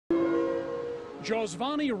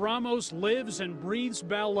Yosvani Ramos lives and breathes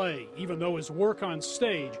ballet, even though his work on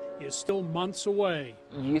stage is still months away.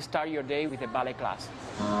 You start your day with a ballet class,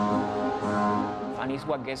 and it's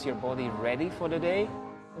what gets your body ready for the day.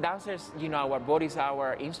 Dancers, our bodies are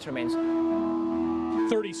our instruments.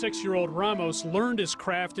 36-year-old Ramos learned his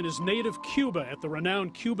craft in his native Cuba at the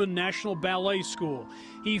renowned Cuban National Ballet School.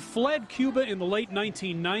 He fled Cuba in the late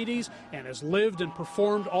 1990s and has lived and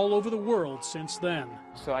performed all over the world since then.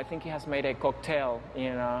 So I think he has made a cocktail,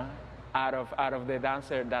 out of the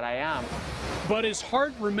dancer that I am. But his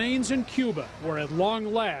heart remains in Cuba, where at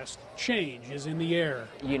long last, change is in the air.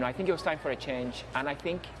 I think it was time for a change, and I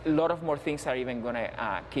think a lot of more things are even going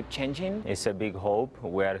to keep changing. It's a big hope.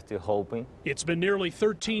 We are still hoping. It's been nearly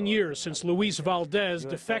 13 years since Luis Valdes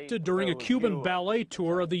defected during a Cuban ballet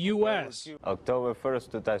tour of the U.S. October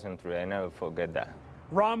 1st, 2003. I never forget that.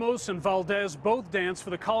 Ramos and Valdes both dance for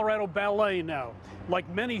the Colorado Ballet now. Like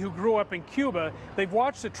many who grew up in Cuba, they've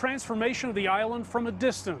watched the transformation of the island from a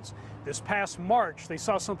distance. This past March, they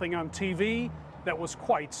saw something on TV that was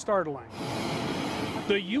quite startling.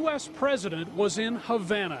 The U.S. president was in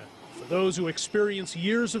Havana. For those who experienced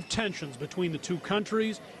years of tensions between the two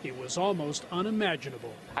countries, it was almost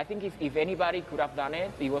unimaginable. I think if anybody could have done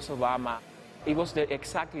it, it was Obama. It was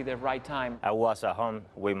exactly the right time. I was at home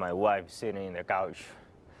with my wife sitting in the couch.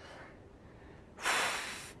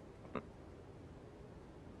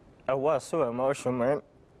 I was so emotional, man.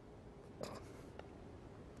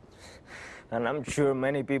 And I'm sure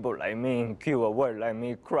many people like me in Cuba were like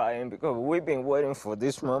me crying because we've been waiting for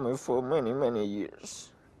this moment for many, many years.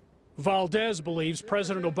 Valdes believes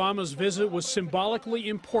President Obama's visit was symbolically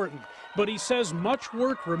important, but he says much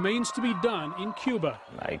work remains to be done in Cuba.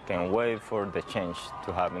 I can't wait for the change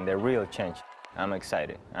to happen, the real change. I'm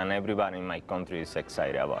excited, and everybody in my country is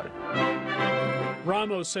excited about it.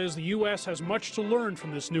 Ramos says the U.S. has much to learn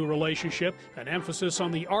from this new relationship, an emphasis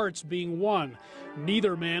on the arts being one.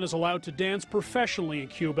 Neither man is allowed to dance professionally in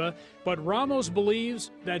Cuba, but Ramos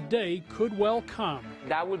believes that day could well come.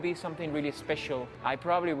 That would be something really special. I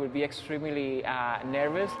probably would be extremely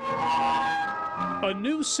nervous. A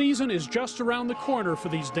new season is just around the corner for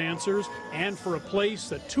these dancers and for a place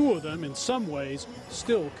that two of them, in some ways,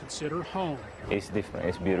 still consider home. It's different,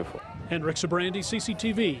 it's beautiful. Henrik Sabrandi,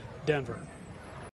 CCTV, Denver.